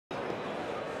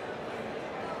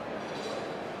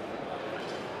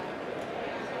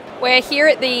We're here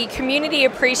at the Community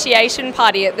Appreciation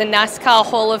Party at the NASCAR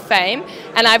Hall of Fame,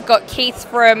 and I've got Keith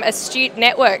from Astute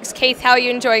Networks. Keith, how are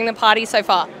you enjoying the party so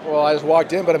far? Well, I just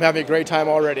walked in, but I'm having a great time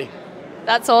already.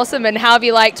 That's awesome. And how have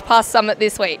you liked Past Summit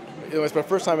this week? It was my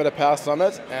first time at a Past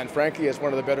Summit, and frankly, it's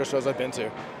one of the better shows I've been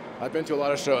to. I've been to a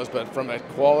lot of shows, but from a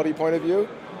quality point of view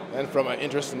and from an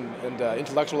interest and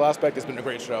intellectual aspect, it's been a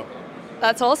great show.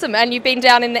 That's awesome. And you've been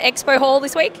down in the Expo Hall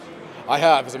this week? I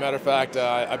have. As a matter of fact,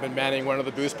 I've been manning one of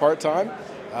the booths part-time.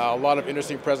 A lot of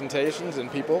interesting presentations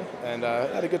and people, and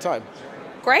had a good time.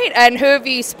 Great. And who have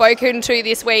you spoken to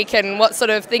this week, and what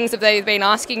sort of things have they been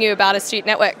asking you about Astute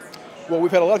Networks? Well,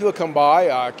 we've had a lot of people come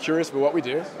by, curious about what we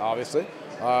do, obviously.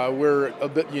 We're a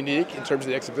bit unique in terms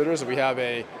of the exhibitors. We have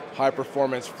a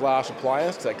high-performance flash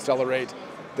appliance to accelerate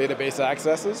database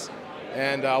accesses.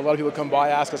 And a lot of people come by,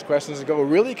 ask us questions, and go, well,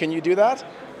 really, can you do that?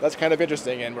 That's kind of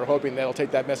interesting, and we're hoping they'll take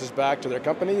that message back to their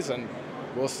companies, and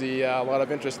we'll see a lot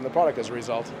of interest in the product as a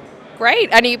result. Great.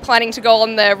 And are you planning to go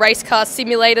on the race car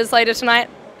simulators later tonight?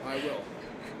 I will.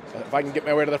 If I can get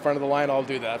my way to the front of the line, I'll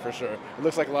do that for sure. It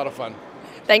looks like a lot of fun.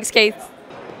 Thanks, Keith.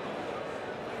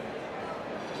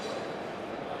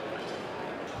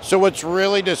 So what's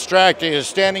really distracting is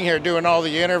standing here doing all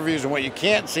the interviews, and what you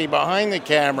can't see behind the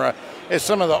camera is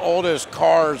some of the oldest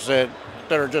cars that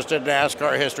are just in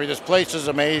NASCAR history. This place is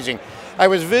amazing. I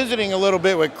was visiting a little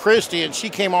bit with Christy, and she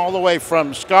came all the way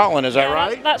from Scotland, is that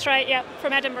right? That's right, yeah,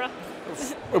 from Edinburgh.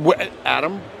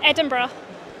 Adam? Edinburgh.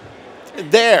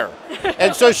 There.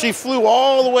 And so she flew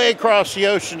all the way across the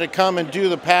ocean to come and do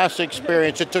the past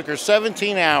experience. It took her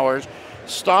 17 hours,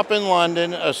 stop in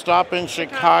London, a stop in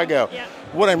Chicago. Yeah.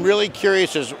 What I'm really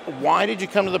curious is, why did you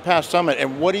come to the Past Summit,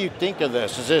 and what do you think of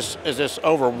this? Is this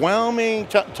overwhelming?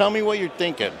 Tell me what you're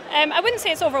thinking. I wouldn't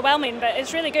say it's overwhelming, but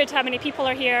it's really good how many people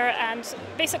are here, and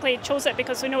basically chose it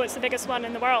because we know it's the biggest one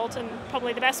in the world and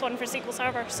probably the best one for SQL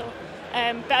Server. So,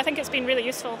 but I think it's been really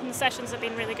useful, and the sessions have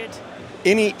been really good.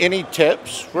 Any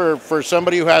tips for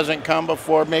somebody who hasn't come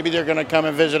before? Maybe they're going to come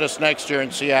and visit us next year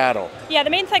in Seattle. Yeah, the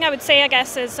main thing I would say, I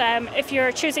guess, is if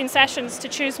you're choosing sessions, to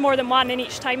choose more than one in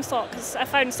each time slot, because I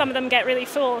found some of them get really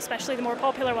full, especially the more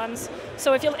popular ones.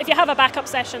 So if you have a backup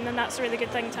session, then that's a really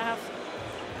good thing to have.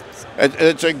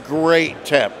 It's a great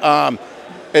tip.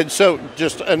 And so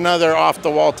just another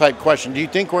off-the-wall type question. Do you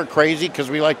think we're crazy because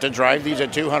we like to drive these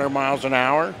at 200 miles an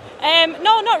hour?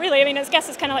 No, not really. I mean, I guess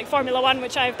it's kind of like Formula One,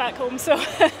 which I have back home. So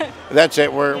that's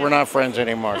it. We're not friends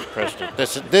anymore, Kristen.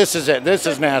 This is it. This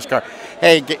is NASCAR.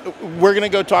 Hey, we're going to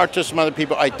go talk to some other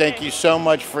people. I thank you so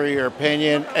much for your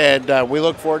opinion, and we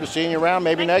look forward to seeing you around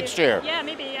maybe next year. Yeah,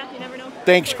 maybe. Yeah, you never know.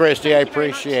 Thanks, Christy. I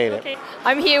appreciate it. Okay.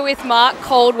 I'm here with Mark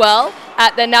Caldwell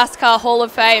at the NASCAR Hall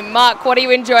of Fame. Mark, what are you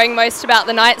enjoying most about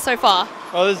the night so far?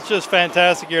 Oh, this is just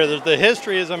fantastic here. The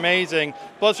history is amazing.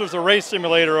 Plus, there's a race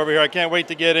simulator over here I can't wait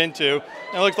to get into.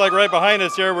 And it looks like right behind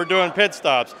us here, we're doing pit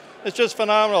stops. It's just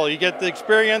phenomenal. You get the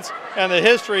experience, and the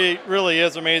history really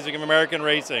is amazing of American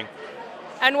racing.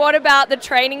 And what about the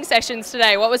training sessions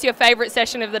today? What was your favorite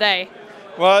session of the day?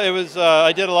 Well, it was.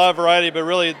 I did a lot of variety, but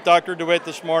really Dr. DeWitt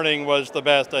this morning was the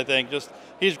best, I think.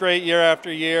 He's great year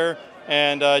after year,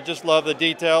 and I just love the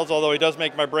details, although he does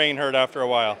make my brain hurt after a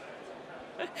while.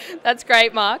 That's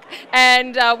great, Mark.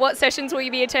 And what sessions will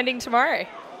you be attending tomorrow?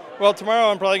 Well, tomorrow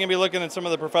I'm probably going to be looking at some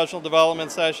of the professional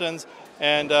development sessions,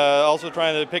 and also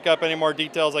trying to pick up any more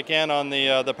details I can on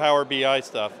the Power BI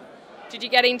stuff. Did you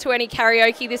get into any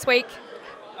karaoke this week?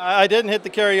 I didn't hit the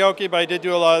karaoke, but I did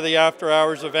do a lot of the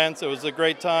after-hours events. It was a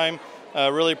great time.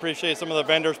 Really appreciate some of the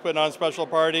vendors putting on special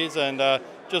parties, and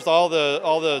just all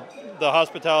the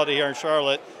hospitality here in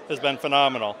Charlotte has been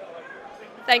phenomenal.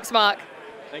 Thanks, Mark.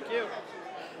 Thank you.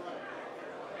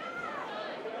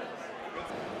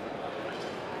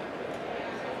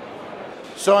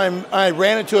 So I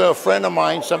ran into a friend of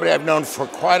mine, somebody I've known for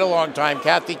quite a long time,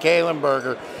 Kathy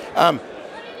Kalenberger.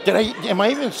 Am I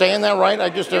even saying that right?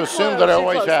 I just assumed that I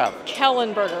always have.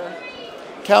 Kellenberger.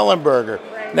 Kellenberger.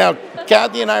 Right. Now,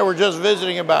 Kathy and I were just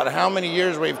visiting about how many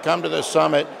years we've come to the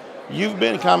summit. You've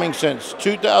been coming since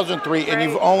 2003, and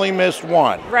you've only missed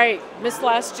one. Right, missed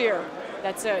last year.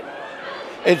 That's it.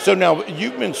 And so now,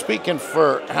 you've been speaking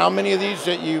for how many of these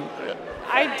that you...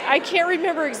 I can't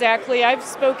remember exactly. I've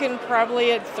spoken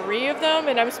probably at 3 of them,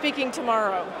 and I'm speaking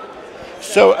tomorrow.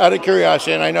 So out of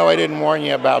curiosity, and I know I didn't warn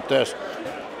you about this,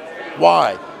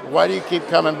 why? Why do you keep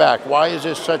coming back? Why is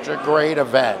this such a great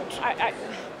event?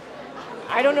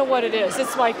 I don't know what it is.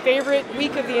 It's my favorite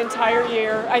week of the entire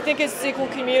year. I think it's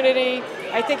SQL community.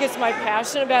 I think it's my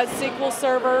passion about SQL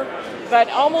Server. But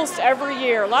almost every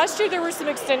year, last year there were some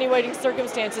extenuating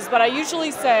circumstances, but I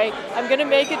usually say I'm going to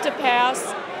make it to pass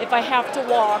if I have to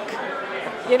walk,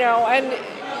 you know, and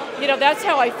that's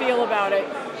how I feel about it.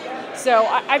 So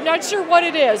I'm not sure what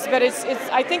it is, but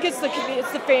I think it's the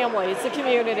family, it's the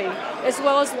community, as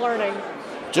well as learning.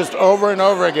 Just over and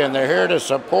over again, they're here to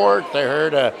support.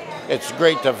 It's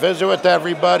great to visit with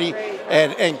everybody.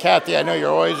 And Kathy, I know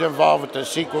you're always involved with the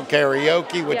sequel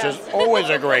karaoke, which is always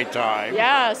a great time.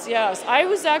 Yes. I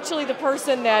was actually the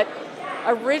person that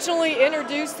originally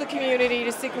introduced the community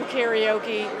to sequel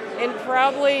karaoke in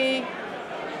probably,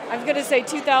 I'm going to say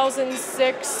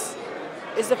 2006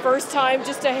 is the first time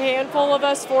just a handful of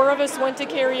us, 4 of us, went to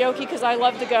karaoke because I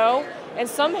love to go. And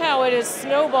somehow it has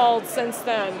snowballed since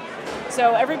then.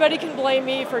 So everybody can blame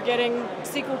me for getting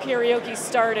sequel karaoke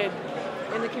started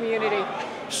in the community.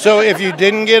 So if you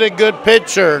didn't get a good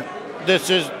picture, this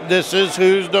is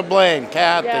who's to blame,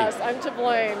 Kathy. Yes, I'm to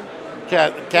blame.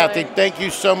 Kathy, thank you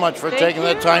so much for taking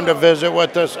the time to visit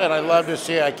with us, and I love to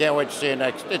see you. I can't wait to see you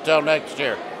until next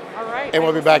year. All right. And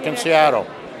we'll be back in Seattle.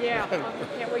 Yeah,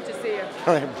 can't wait to see you.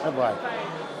 All right, bye-bye.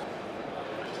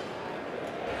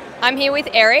 I'm here with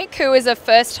Eric, who is a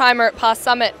first-timer at Pass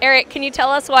Summit. Eric, can you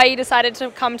tell us why you decided to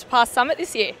come to Pass Summit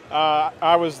this year?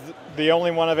 I was the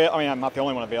only one available. I mean, I'm not the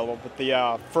only one available, but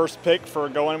the first pick for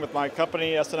going with my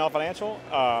company, SNL Financial,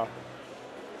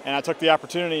 and I took the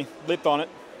opportunity, leaped on it.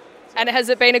 And has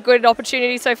it been a good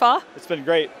opportunity so far? It's been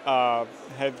great.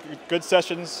 Had good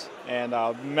sessions and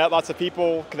met lots of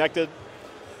people, connected.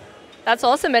 That's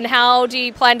awesome. And how do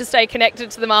you plan to stay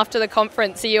connected to them after the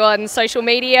conference? Are you on social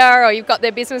media or you've got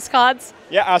their business cards?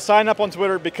 Yeah, I signed up on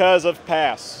Twitter because of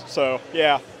Pass. So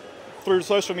yeah, through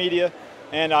social media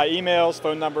and emails,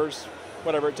 phone numbers,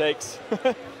 whatever it takes.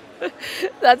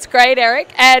 That's great,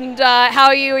 Eric. And how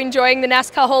are you enjoying the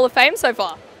NASCAR Hall of Fame so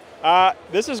far?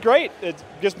 This is great. It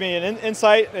gives me an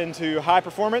insight into high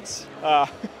performance.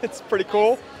 It's pretty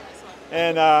cool.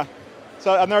 And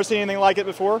so I've never seen anything like it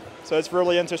before, so it's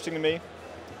really interesting to me.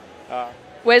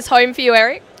 Where's home for you,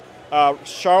 Eric?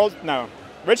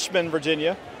 Richmond,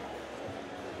 Virginia.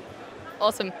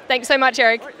 Awesome. Thanks so much,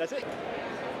 Eric. All right, that's it.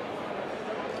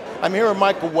 I'm here with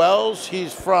Michael Wells.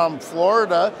 He's from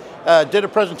Florida. Did a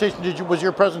presentation. Was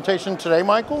your presentation today,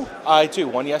 Michael? I too.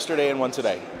 One yesterday and one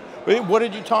today. What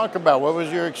did you talk about? What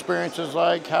was your experiences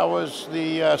like? How was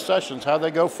the sessions? How'd they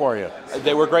go for you?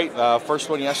 They were great. First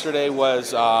one yesterday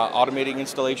was automating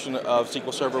installation of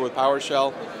SQL Server with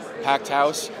PowerShell, packed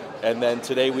house, and then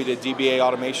today we did DBA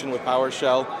automation with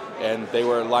PowerShell, and they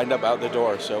were lined up out the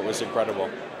door, so it was incredible.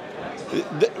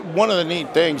 One of the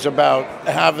neat things about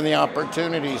having the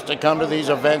opportunities to come to these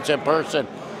events in person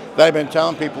that I've been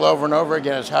telling people over and over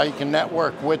again is how you can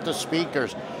network with the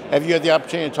speakers. Have you had the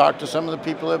opportunity to talk to some of the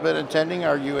people that have been attending?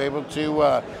 Are you able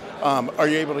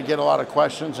to get a lot of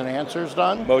questions and answers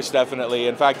done? Most definitely.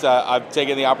 In fact, I've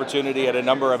taken the opportunity at a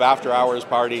number of after-hours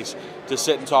parties to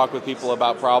sit and talk with people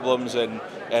about problems and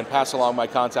pass along my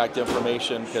contact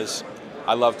information because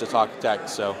I love to talk tech.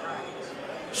 So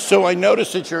I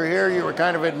noticed that you're here. You were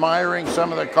kind of admiring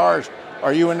some of the cars.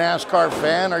 Are you a NASCAR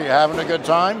fan? Are you having a good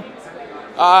time?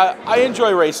 I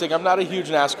enjoy racing. I'm not a huge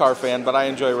NASCAR fan, but I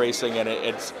enjoy racing, and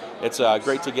it's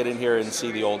great to get in here and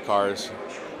see the old cars.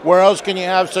 Where else can you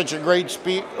have such a great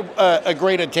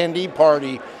attendee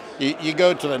party? You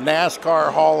go to the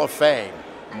NASCAR Hall of Fame.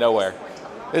 Nowhere.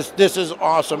 This is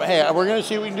awesome. Hey, we're going to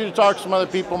see what we can do to talk to some other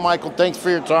people. Michael, thanks for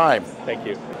your time. Thank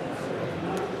you.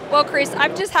 Well, Chris,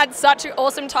 I've just had such an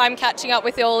awesome time catching up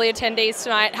with all the attendees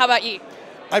tonight. How about you?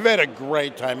 I've had a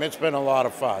great time. It's been a lot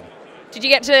of fun. Did you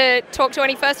get to talk to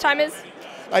any first-timers?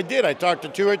 I did. I talked to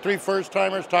 2 or 3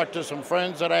 first-timers, talked to some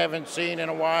friends that I haven't seen in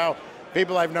a while,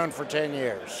 people I've known for 10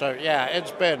 years. So, yeah,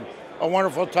 it's been a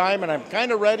wonderful time, and I'm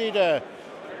kind of ready to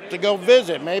go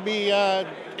visit, maybe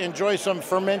enjoy some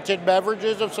fermented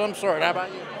beverages of some sort. How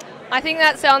about you? I think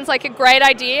that sounds like a great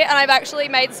idea, and I've actually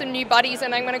made some new buddies,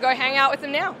 and I'm going to go hang out with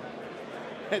them now.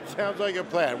 It sounds like a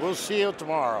plan. We'll see you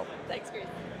tomorrow. Thanks, Chris.